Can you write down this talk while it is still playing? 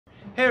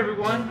Hey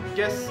everyone,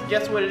 guess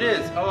what it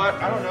is? Oh,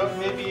 I don't know,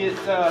 maybe it's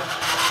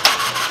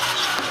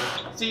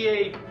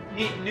CA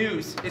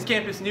News. It's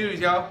campus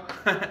news, y'all.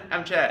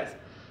 I'm Chaz.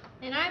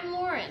 And I'm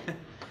Lauren.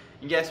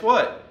 And guess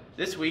what?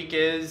 This week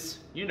is,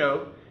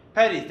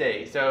 Patty's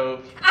Day,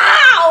 so...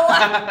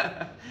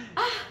 Ow!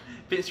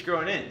 Pinch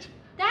growing inch.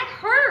 That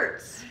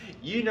hurts.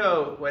 You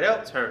know what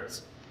else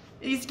hurts?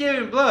 He's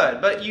giving blood,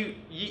 but you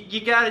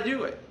gotta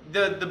do it.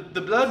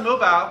 The blood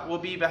mobile will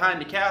be behind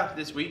the calf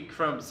this week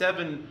from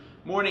 7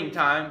 morning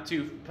time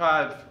to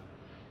 5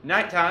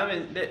 nighttime,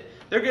 and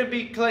they're gonna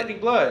be collecting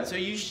blood. So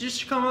you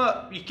just come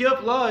up, you give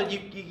blood,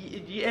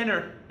 you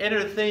enter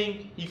the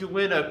thing. You can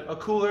win a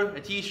cooler, a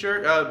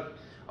T-shirt,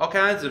 all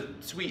kinds of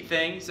sweet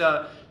things.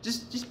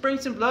 Just bring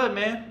some blood,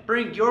 man.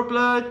 Bring your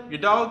blood, your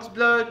dog's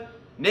blood,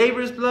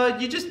 neighbor's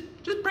blood. You just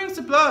bring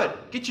some blood.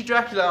 Get your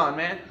Dracula on,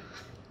 man.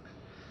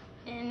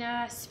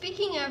 And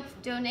speaking of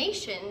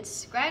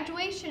donations,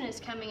 graduation is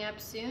coming up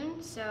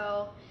soon,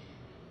 so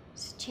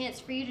it's a chance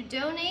for you to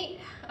donate.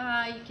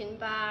 You can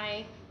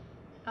buy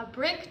a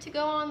brick to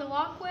go on the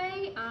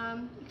walkway.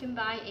 You can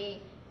buy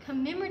a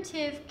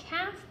commemorative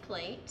calf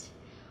plate,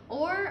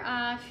 or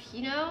if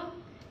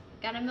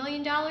got $1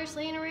 million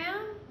laying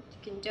around, you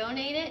can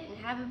donate it and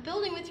have a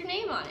building with your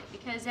name on it,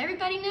 because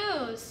everybody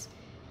knows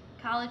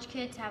college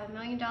kids have $1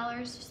 million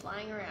just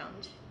lying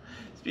around.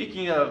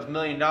 Speaking of $1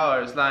 million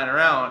lying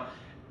around,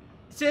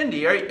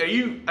 Cindy, are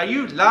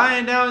you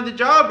lying down at the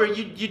job, or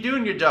you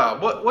doing your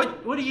job?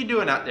 What are you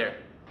doing out there?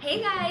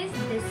 Hey guys,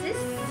 this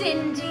is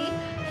Cindy,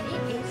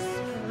 and it is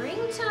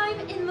springtime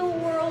in the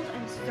world.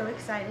 I'm so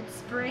excited.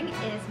 Spring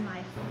is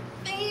my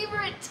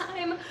favorite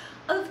time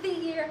of the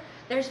year.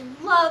 There's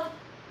love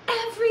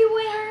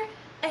everywhere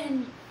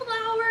and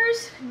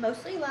flowers,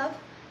 mostly love.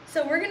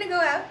 So we're gonna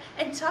go out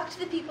and talk to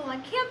the people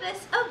on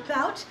campus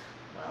about,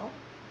 well,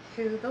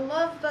 who the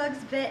love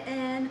bug's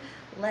bitten.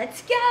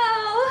 Let's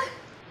go!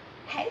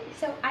 Hey,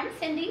 so I'm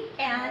Cindy,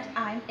 and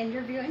I'm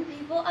interviewing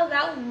people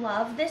about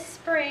love this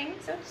spring.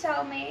 So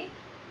tell me,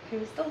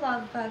 who's the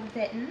love bug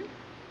bitten?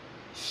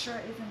 Sure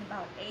isn't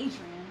about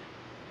Adrian.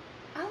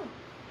 Oh,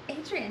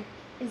 Adrian.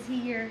 Is he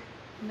your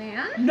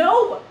man?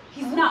 No,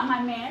 he's not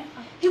my man.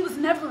 He was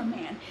never a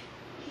man.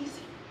 He's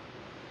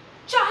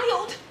a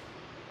child.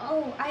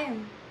 Oh,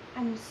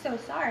 I'm so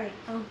sorry.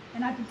 Oh,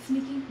 and I've been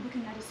sneaking,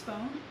 looking at his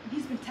phone, and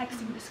he's been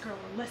texting this girl,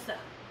 Alyssa.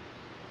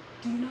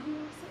 Do you know who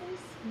Alyssa is?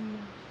 No.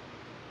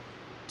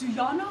 Do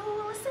y'all know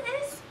who Alyssa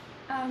is?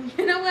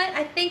 You know what?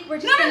 I think we're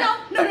just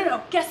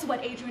No. Guess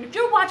what, Adrian? If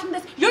you're watching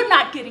this, you're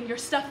not getting your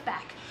stuff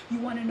back. You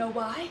want to know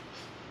why?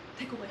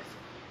 Take a whiff.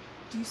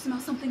 Do you smell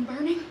something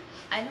burning?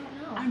 I don't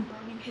know. I'm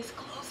burning his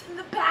clothes in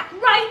the back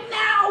right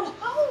now.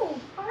 Oh,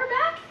 our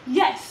back?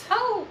 Yes.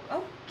 Oh,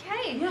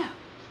 okay. Yeah.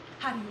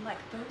 How do you like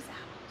those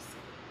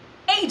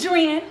apples?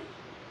 Adrian!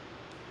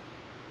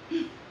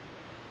 I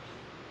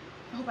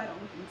hope I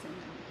don't look insane.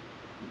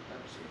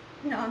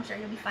 No, I'm sure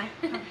you'll be fine.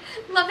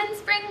 Love and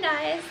spring,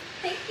 guys.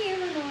 Thank you,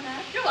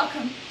 Ramona. You're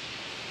welcome.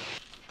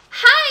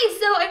 Hi,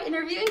 so I'm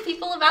interviewing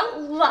people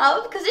about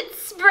love because it's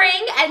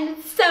spring and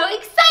it's so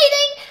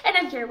exciting. And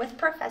I'm here with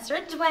Professor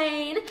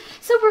Dwayne.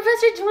 So,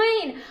 Professor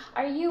Dwayne,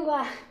 are you,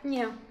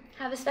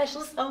 have a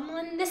special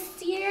someone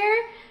this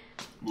year?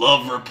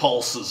 Love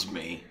repulses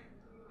me.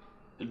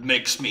 It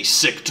makes me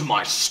sick to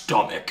my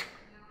stomach.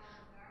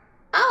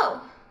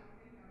 Oh.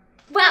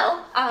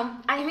 Well,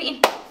 I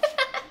mean,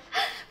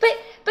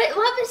 but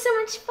love is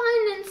so much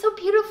fun and so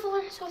beautiful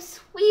and so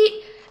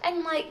sweet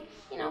and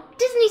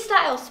Disney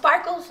style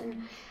sparkles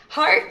and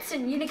hearts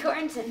and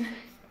unicorns and...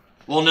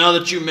 Well, now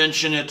that you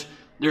mention it,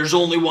 there's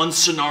only one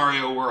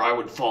scenario where I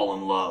would fall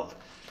in love.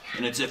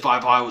 And it's if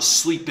I was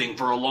sleeping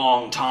for a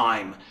long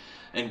time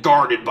and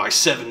guarded by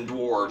 7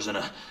 dwarves and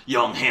a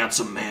young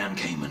handsome man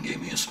came and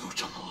gave me a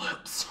smooch on the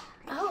lips.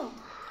 Oh.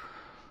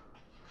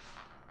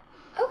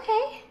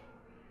 Okay.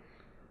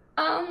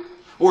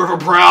 Or if a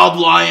proud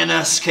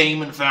lioness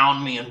came and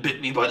found me and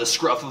bit me by the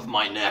scruff of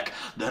my neck,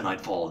 then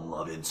I'd fall in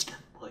love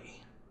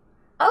instantly.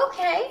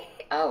 Okay.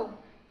 Oh.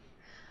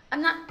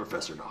 I'm not...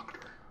 Professor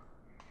Doctor.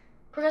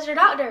 Professor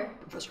Doctor.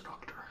 Professor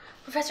Doctor.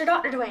 Professor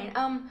Dr. Dwayne.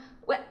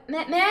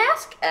 May I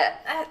ask?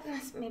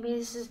 Maybe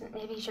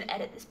you should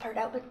edit this part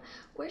out, but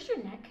where's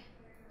your neck?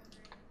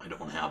 I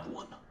don't have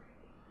one.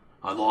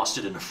 I lost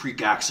it in a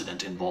freak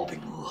accident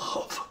involving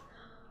love.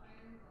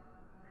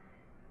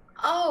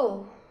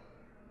 Oh.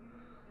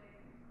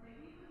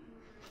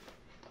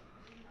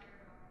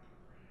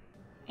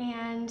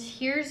 And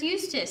here's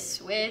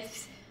Eustace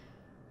with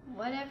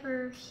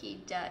whatever he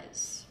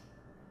does.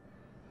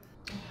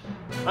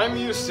 I'm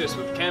Eustace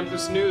with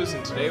Campus News,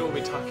 and today we'll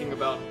be talking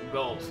about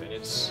golf and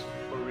its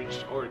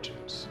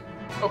origins.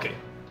 Okay,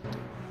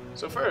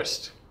 so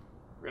first,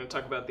 we're going to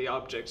talk about the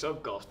objects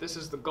of golf. This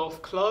is the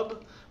golf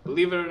club.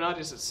 Believe it or not,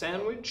 it's a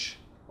sandwich.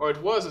 Or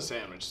it was a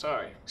sandwich,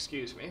 sorry,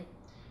 excuse me.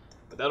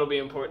 But that'll be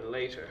important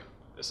later.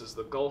 This is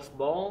the golf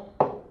ball,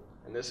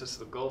 and this is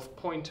the golf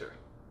pointer.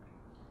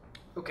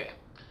 Okay,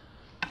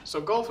 so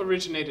golf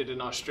originated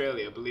in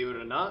Australia, believe it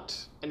or not,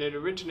 and it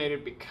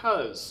originated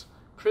because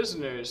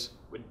prisoners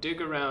would dig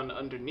around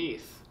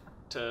underneath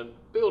to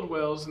build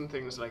wells and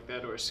things like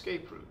that, or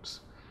escape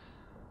routes.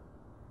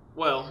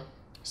 Well,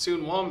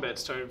 soon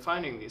wombats started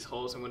finding these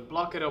holes and would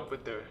block it up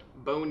with their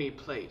bony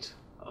plate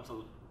of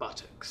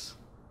buttocks.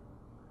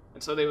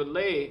 And so they would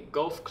lay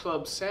golf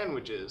club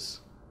sandwiches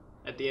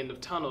at the end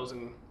of tunnels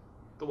and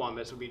the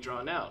wombats would be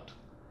drawn out.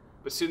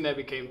 But soon that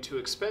became too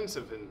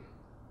expensive, and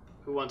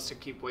who wants to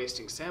keep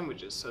wasting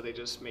sandwiches? So they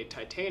just made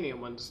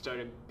titanium ones and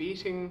started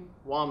beating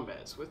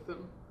wombats with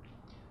them.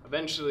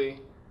 Eventually,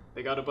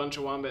 they got a bunch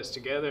of wombats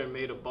together and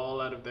made a ball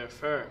out of their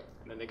fur.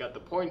 And then they got the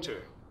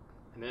pointer.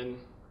 And then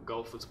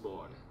golf was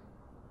born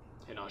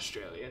in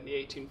Australia in the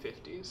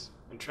 1850s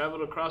and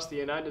traveled across the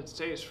United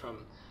States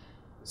from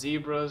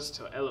zebras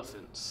to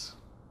elephants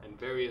and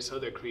various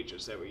other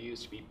creatures that were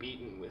used to be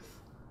beaten with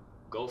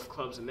golf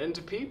clubs, and then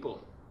to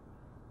people.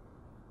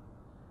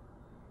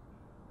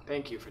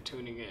 Thank you for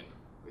tuning in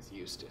with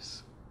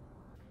Eustace.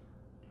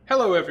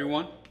 Hello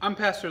everyone, I'm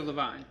Pastor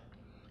Levine.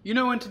 You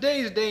know, in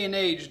today's day and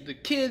age, the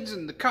kids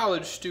and the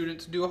college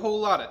students do a whole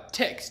lot of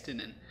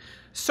texting and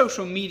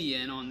social media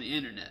and on the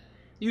internet.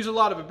 Use a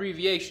lot of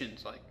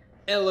abbreviations like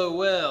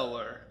LOL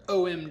or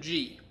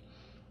OMG.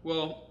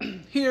 Well,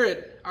 here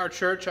at our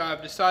church,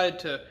 I've decided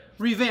to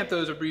revamp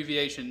those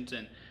abbreviations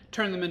and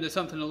turn them into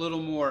something a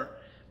little more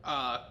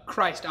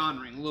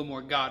Christ-honoring, a little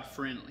more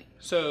God-friendly.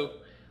 So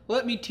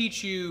let me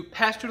teach you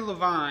Pastor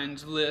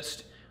Levine's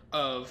list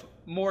of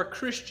more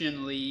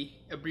Christianly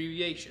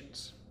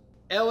abbreviations.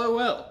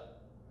 LOL,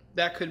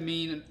 that could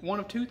mean one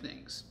of two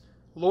things.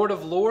 Lord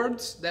of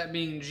Lords, that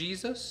being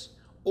Jesus,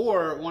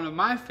 or one of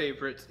my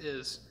favorites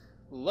is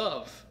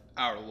love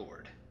our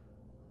Lord.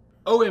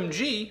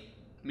 OMG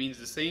means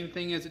the same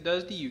thing as it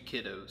does to you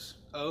kiddos.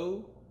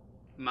 Oh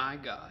my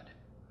God.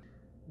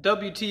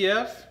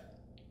 WTF,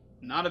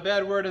 not a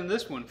bad word in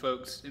this one,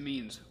 folks. It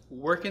means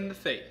work in the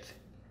faith.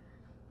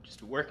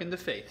 Just work in the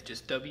faith,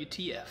 just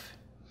WTF.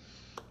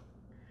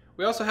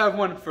 We also have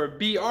one for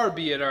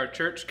BRB at our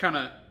church, kind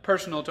of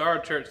personal to our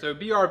church though.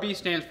 BRB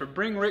stands for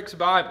Bring Rick's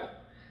Bible.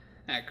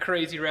 That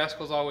crazy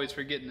rascal's always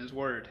forgetting his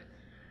word.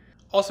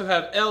 Also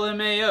have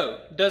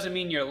LMAO. Doesn't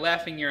mean you're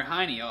laughing your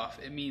hiney off.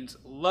 It means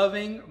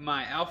loving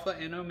my Alpha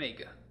and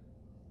Omega.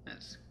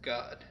 That's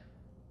God.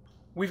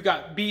 We've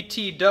got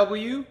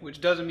BTW,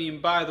 which doesn't mean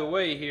by the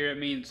way here. It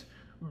means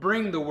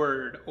bring the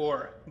word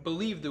or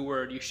believe the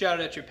word. You shout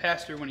it at your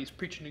pastor when he's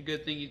preaching a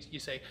good thing. You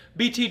say,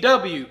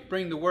 BTW,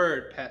 bring the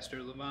word,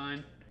 Pastor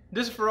Levine.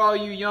 This is for all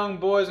you young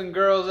boys and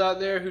girls out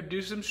there who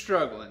do some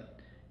struggling.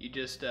 You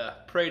just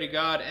pray to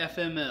God,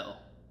 FML.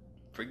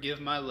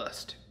 Forgive my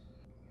lust.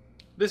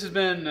 This has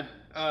been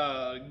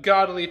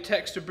Godly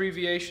Text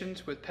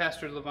Abbreviations with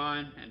Pastor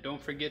Levine, and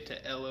don't forget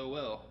to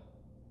LOL.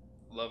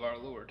 Love our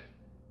Lord.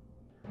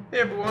 Hey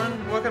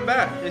everyone, welcome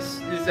back. This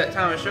is that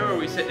time of show where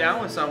we sit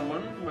down with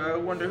someone. I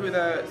wonder who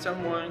that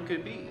someone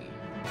could be.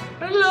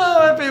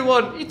 Hello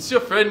everyone, it's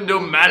your friend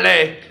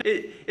O'Malley.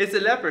 It's a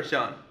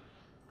leprechaun.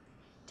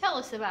 Tell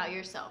us about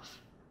yourself.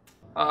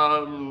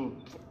 Well,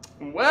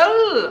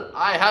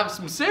 I have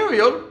some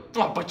cereal,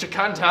 but you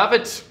can't have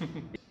it.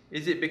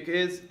 Is it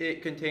because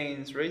it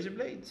contains razor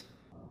blades?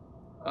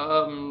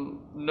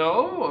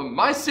 No,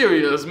 my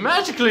cereal is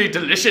magically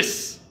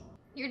delicious.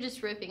 You're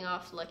just ripping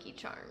off Lucky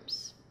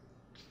Charms.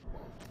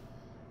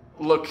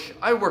 Look,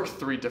 I work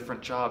 3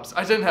 different jobs.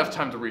 I didn't have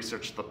time to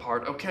research the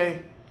part,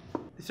 okay?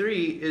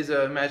 3 is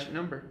a magic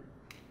number.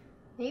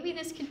 Maybe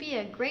this could be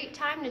a great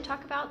time to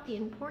talk about the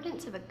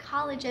importance of a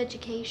college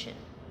education.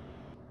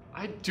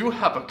 I do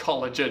have a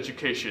college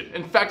education.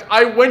 In fact,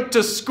 I went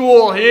to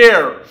school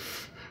here.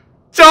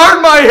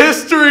 Darn my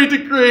history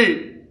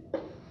degree!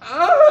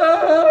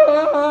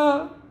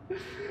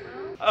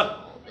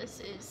 This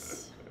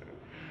is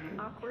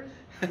awkward.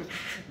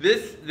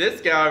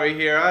 this guy over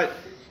here,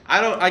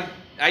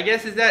 I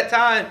guess it's that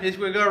time.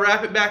 We're gonna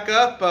wrap it back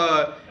up.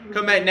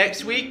 Come back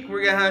next week.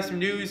 We're gonna have some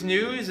news.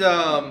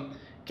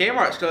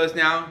 Kmart's closed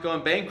now,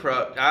 going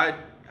bankrupt. I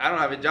don't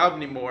have a job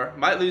anymore.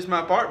 Might lose my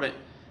apartment.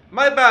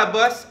 Might buy a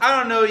bus. I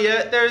don't know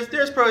yet.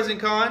 There's pros and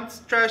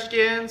cons. Trash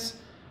cans.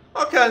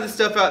 All kinds of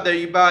stuff out there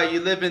you buy, you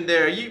live in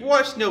there. You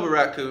watch Noble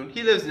Raccoon,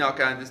 he lives in all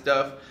kinds of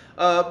stuff.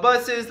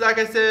 Buses, like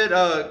I said,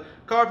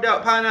 carved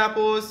out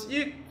pineapples.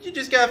 You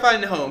just gotta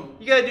find a home.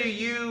 You gotta do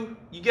you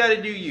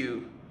gotta do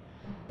you.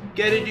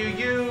 Gotta do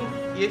you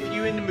if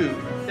you in the mood.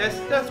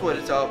 That's what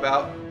it's all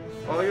about.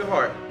 Follow your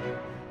heart.